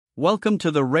Welcome to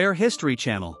the Rare History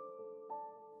Channel.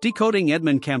 Decoding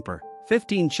Edmund Kemper,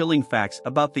 15 chilling facts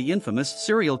about the infamous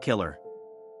serial killer.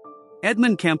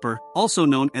 Edmund Kemper, also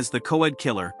known as the Co-ed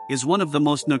Killer, is one of the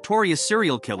most notorious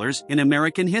serial killers in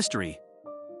American history.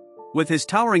 With his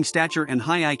towering stature and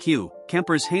high IQ,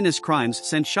 Kemper's heinous crimes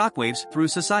sent shockwaves through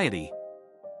society.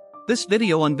 This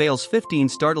video unveils 15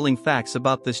 startling facts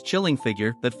about this chilling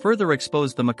figure that further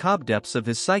expose the macabre depths of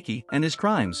his psyche and his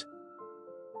crimes.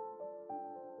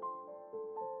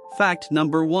 Fact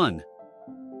number 1.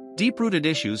 Deep-rooted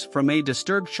issues from a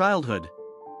disturbed childhood.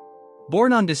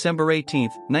 Born on December 18,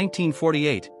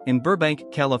 1948, in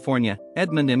Burbank, California,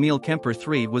 Edmund Emil Kemper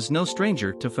III was no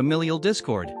stranger to familial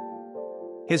discord.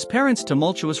 His parents'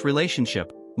 tumultuous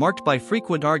relationship, marked by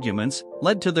frequent arguments,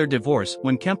 led to their divorce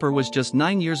when Kemper was just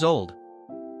 9 years old.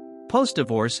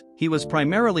 Post-divorce, he was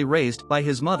primarily raised by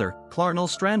his mother, Clarnell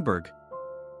Strandberg.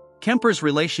 Kemper's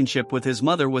relationship with his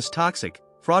mother was toxic,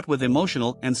 fraught with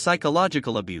emotional and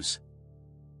psychological abuse.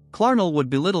 Clarnell would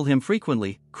belittle him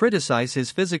frequently, criticize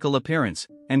his physical appearance,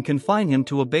 and confine him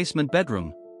to a basement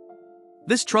bedroom.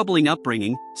 This troubling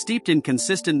upbringing, steeped in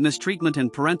consistent mistreatment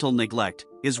and parental neglect,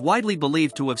 is widely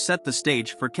believed to have set the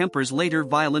stage for Kemper's later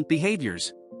violent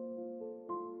behaviors.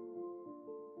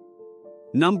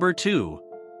 Number 2.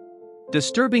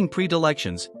 Disturbing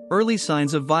predilections, early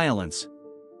signs of violence.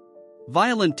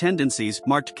 Violent tendencies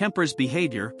marked Kemper's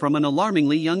behavior from an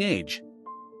alarmingly young age.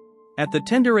 At the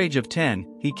tender age of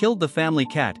 10, he killed the family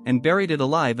cat and buried it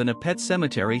alive in a pet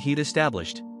cemetery he'd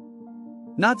established.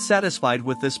 Not satisfied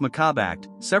with this macabre act,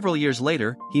 several years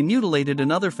later, he mutilated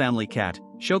another family cat,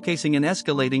 showcasing an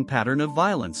escalating pattern of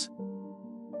violence.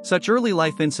 Such early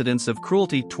life incidents of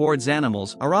cruelty towards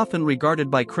animals are often regarded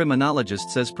by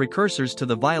criminologists as precursors to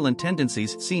the violent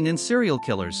tendencies seen in serial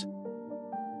killers.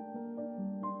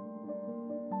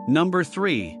 Number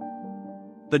 3.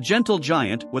 The gentle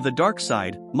giant with a dark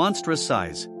side, monstrous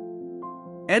size.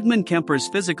 Edmund Kemper's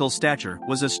physical stature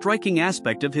was a striking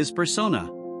aspect of his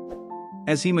persona.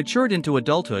 As he matured into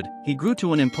adulthood, he grew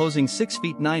to an imposing 6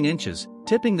 feet 9 inches,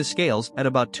 tipping the scales at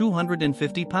about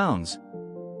 250 pounds.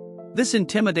 This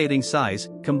intimidating size,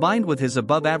 combined with his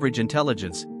above-average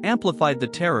intelligence, amplified the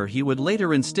terror he would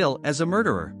later instill as a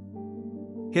murderer.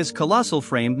 His colossal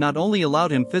frame not only allowed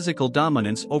him physical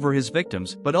dominance over his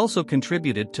victims but also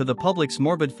contributed to the public's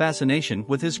morbid fascination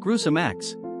with his gruesome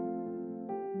acts.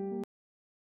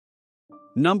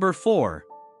 Number 4.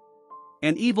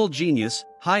 An evil genius,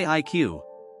 high IQ.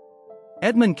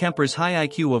 Edmund Kemper's high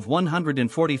IQ of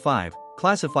 145,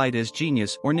 classified as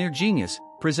genius or near genius,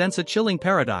 presents a chilling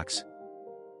paradox.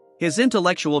 His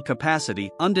intellectual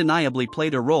capacity undeniably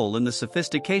played a role in the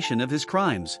sophistication of his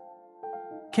crimes.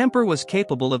 Kemper was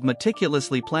capable of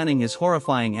meticulously planning his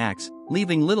horrifying acts,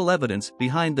 leaving little evidence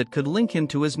behind that could link him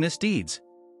to his misdeeds.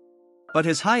 But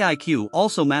his high IQ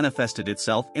also manifested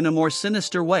itself in a more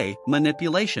sinister way: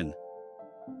 manipulation.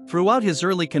 Throughout his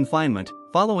early confinement,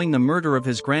 following the murder of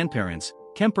his grandparents,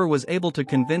 Kemper was able to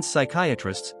convince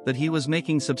psychiatrists that he was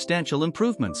making substantial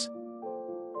improvements.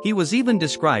 He was even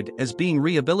described as being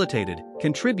rehabilitated,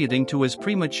 contributing to his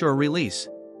premature release.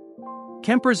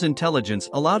 Kemper's intelligence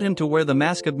allowed him to wear the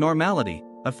mask of normality,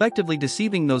 effectively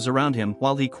deceiving those around him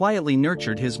while he quietly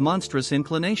nurtured his monstrous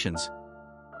inclinations.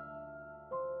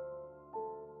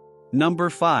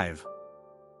 Number 5.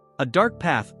 A dark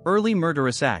path, early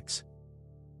murderous acts.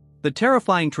 The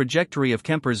terrifying trajectory of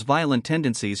Kemper's violent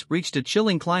tendencies reached a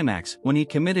chilling climax when he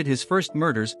committed his first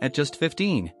murders at just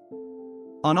 15.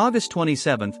 On August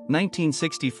 27,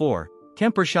 1964,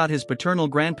 Kemper shot his paternal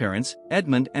grandparents,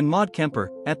 Edmund and Maud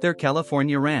Kemper, at their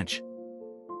California ranch.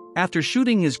 After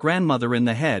shooting his grandmother in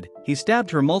the head, he stabbed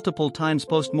her multiple times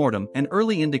post-mortem, an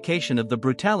early indication of the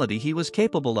brutality he was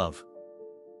capable of.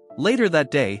 Later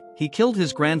that day, he killed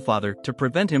his grandfather to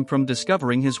prevent him from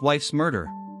discovering his wife's murder.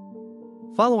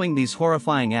 Following these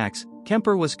horrifying acts,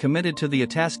 Kemper was committed to the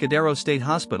Atascadero State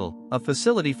Hospital, a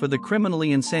facility for the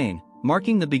criminally insane,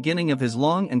 marking the beginning of his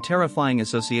long and terrifying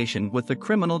association with the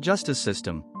criminal justice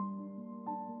system.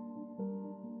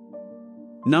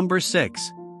 Number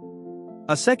 6.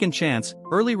 A second chance,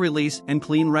 early release and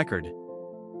clean record.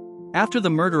 After the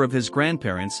murder of his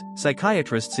grandparents,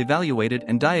 psychiatrists evaluated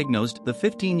and diagnosed the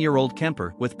 15-year-old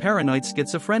Kemper with paranoid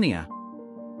schizophrenia.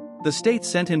 The state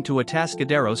sent him to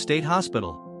Atascadero State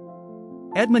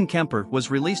Hospital. Edmund Kemper was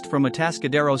released from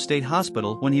Atascadero State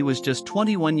Hospital when he was just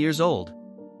 21 years old.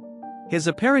 His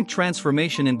apparent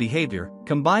transformation in behavior,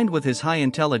 combined with his high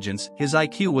intelligence, his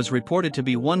IQ was reported to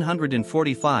be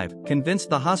 145, convinced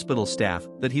the hospital staff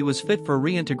that he was fit for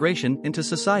reintegration into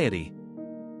society.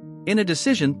 In a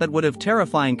decision that would have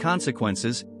terrifying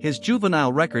consequences, his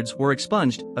juvenile records were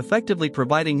expunged, effectively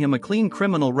providing him a clean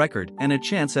criminal record and a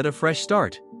chance at a fresh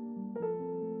start.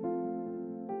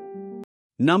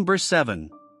 Number 7.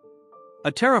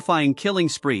 A terrifying killing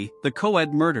spree, the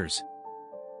Co-ed murders.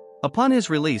 Upon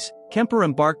his release, Kemper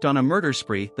embarked on a murder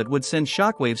spree that would send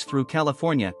shockwaves through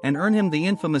California and earn him the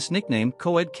infamous nickname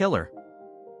Co-ed Killer.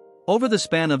 Over the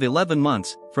span of 11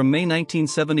 months, from May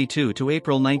 1972 to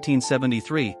April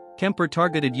 1973, Kemper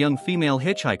targeted young female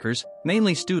hitchhikers,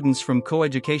 mainly students from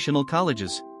coeducational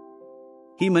colleges.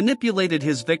 He manipulated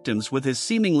his victims with his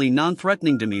seemingly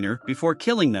non-threatening demeanor before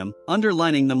killing them,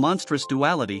 underlining the monstrous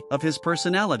duality of his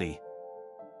personality.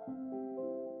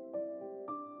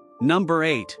 Number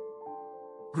 8.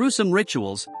 Gruesome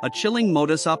rituals, a chilling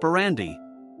modus operandi.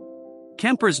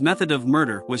 Kemper's method of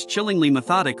murder was chillingly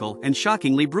methodical and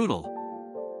shockingly brutal.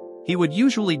 He would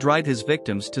usually drive his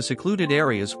victims to secluded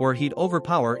areas where he'd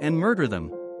overpower and murder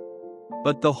them.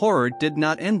 But the horror did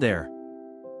not end there.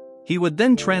 He would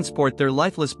then transport their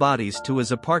lifeless bodies to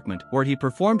his apartment where he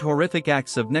performed horrific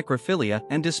acts of necrophilia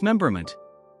and dismemberment.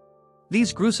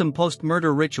 These gruesome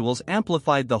post-murder rituals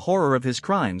amplified the horror of his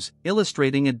crimes,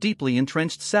 illustrating a deeply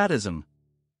entrenched sadism.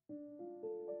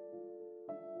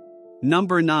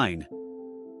 Number 9.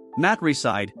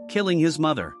 Matricide, killing his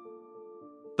mother.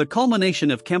 The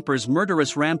culmination of Kemper's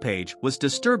murderous rampage was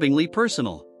disturbingly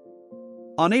personal.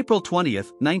 On April 20,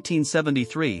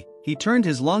 1973, he turned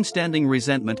his long-standing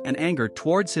resentment and anger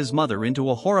towards his mother into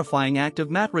a horrifying act of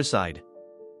matricide.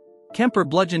 Kemper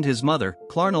bludgeoned his mother,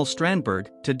 Clarnell Strandberg,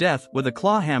 to death with a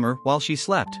claw hammer while she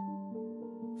slept.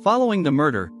 Following the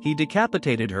murder, he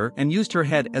decapitated her and used her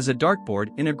head as a dartboard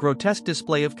in a grotesque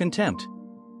display of contempt.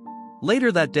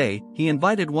 Later that day, he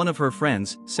invited one of her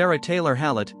friends, Sarah Taylor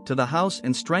Hallett, to the house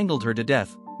and strangled her to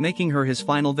death, making her his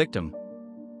final victim.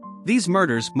 These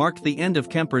murders marked the end of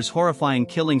Kemper's horrifying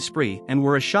killing spree and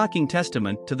were a shocking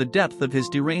testament to the depth of his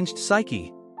deranged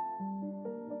psyche.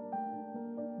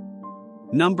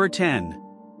 Number 10.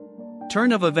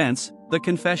 Turn of events, the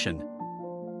confession.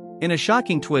 In a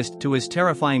shocking twist to his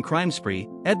terrifying crime spree,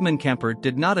 Edmund Kemper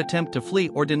did not attempt to flee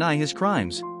or deny his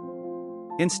crimes.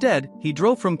 Instead, he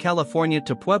drove from California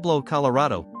to Pueblo,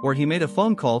 Colorado, where he made a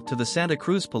phone call to the Santa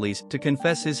Cruz police to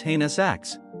confess his heinous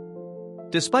acts.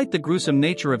 Despite the gruesome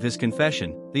nature of his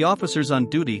confession, the officers on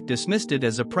duty dismissed it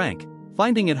as a prank,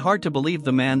 finding it hard to believe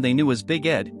the man they knew as Big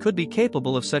Ed could be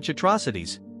capable of such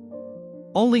atrocities.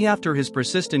 Only after his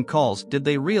persistent calls did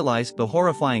they realize the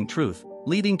horrifying truth,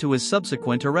 leading to his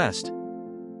subsequent arrest.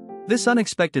 This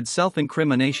unexpected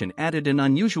self-incrimination added an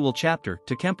unusual chapter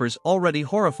to Kemper's already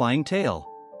horrifying tale.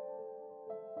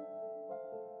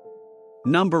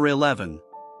 Number 11.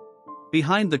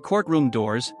 Behind the courtroom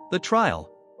doors, the trial.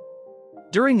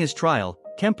 During his trial,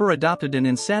 Kemper adopted an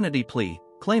insanity plea,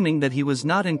 claiming that he was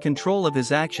not in control of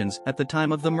his actions at the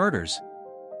time of the murders.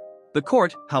 The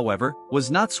court, however, was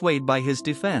not swayed by his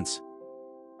defense.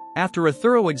 After a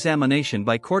thorough examination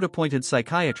by court-appointed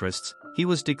psychiatrists, he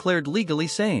was declared legally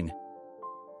sane.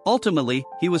 Ultimately,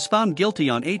 he was found guilty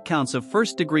on 8 counts of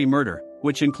first-degree murder,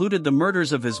 which included the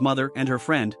murders of his mother and her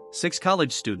friend, 6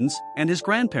 college students, and his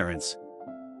grandparents.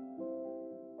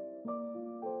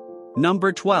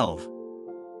 Number 12.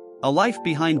 A life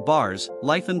behind bars,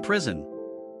 life in prison.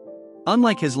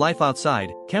 Unlike his life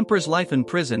outside, Kemper's life in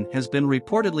prison has been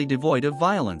reportedly devoid of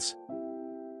violence.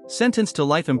 Sentenced to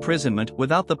life imprisonment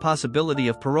without the possibility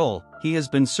of parole, he has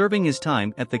been serving his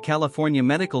time at the California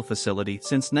Medical Facility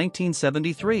since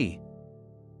 1973.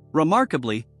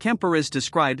 Remarkably, Kemper is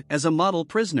described as a model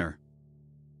prisoner.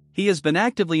 He has been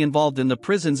actively involved in the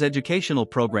prison's educational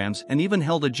programs and even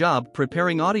held a job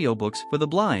preparing audiobooks for the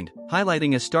blind,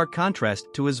 highlighting a stark contrast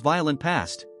to his violent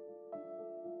past.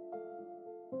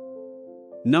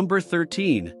 Number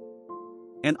 13.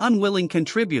 An unwilling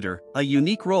contributor, a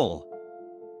unique role.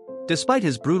 Despite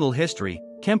his brutal history,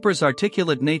 Kemper's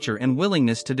articulate nature and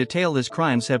willingness to detail his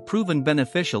crimes have proven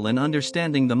beneficial in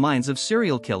understanding the minds of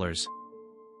serial killers.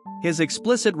 His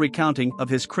explicit recounting of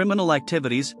his criminal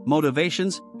activities,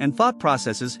 motivations, and thought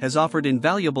processes has offered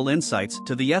invaluable insights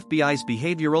to the FBI's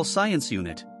Behavioral Science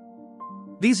Unit.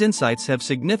 These insights have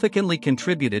significantly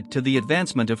contributed to the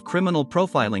advancement of criminal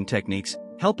profiling techniques,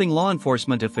 helping law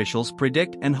enforcement officials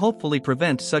predict and hopefully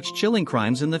prevent such chilling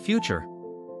crimes in the future.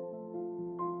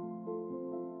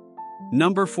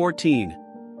 Number 14.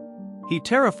 He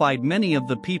terrified many of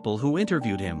the people who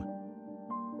interviewed him.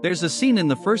 There's a scene in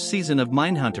the first season of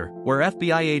Mindhunter where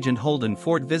FBI agent Holden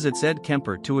Ford visits Ed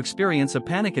Kemper to experience a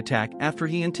panic attack after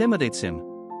he intimidates him.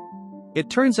 It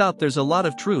turns out there's a lot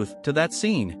of truth to that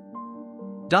scene.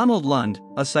 Donald Lund,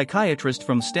 a psychiatrist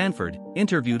from Stanford,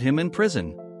 interviewed him in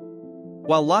prison.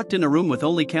 While locked in a room with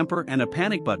only Kemper and a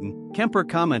panic button, Kemper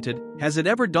commented, "Has it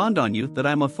ever dawned on you that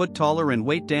I'm a foot taller and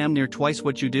weight damn near twice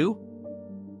what you do?"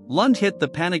 Lund hit the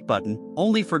panic button,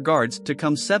 only for guards to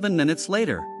come 7 minutes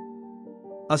later.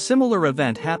 A similar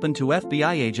event happened to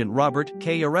FBI agent Robert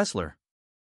K. Ressler.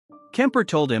 Kemper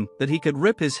told him that he could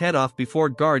rip his head off before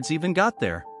guards even got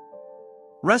there.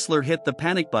 Ressler hit the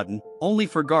panic button, only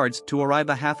for guards to arrive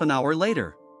a half an hour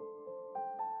later.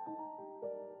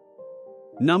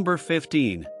 Number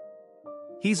 15.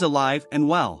 He's alive and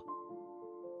well.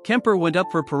 Kemper went up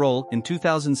for parole in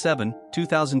 2007,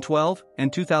 2012,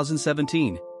 and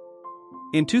 2017.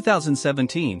 In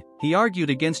 2017, he argued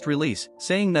against release,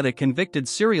 saying that a convicted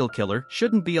serial killer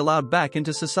shouldn't be allowed back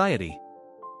into society.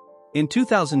 In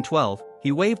 2012,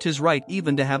 he waived his right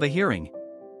even to have a hearing.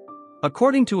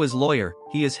 According to his lawyer,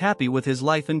 he is happy with his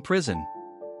life in prison.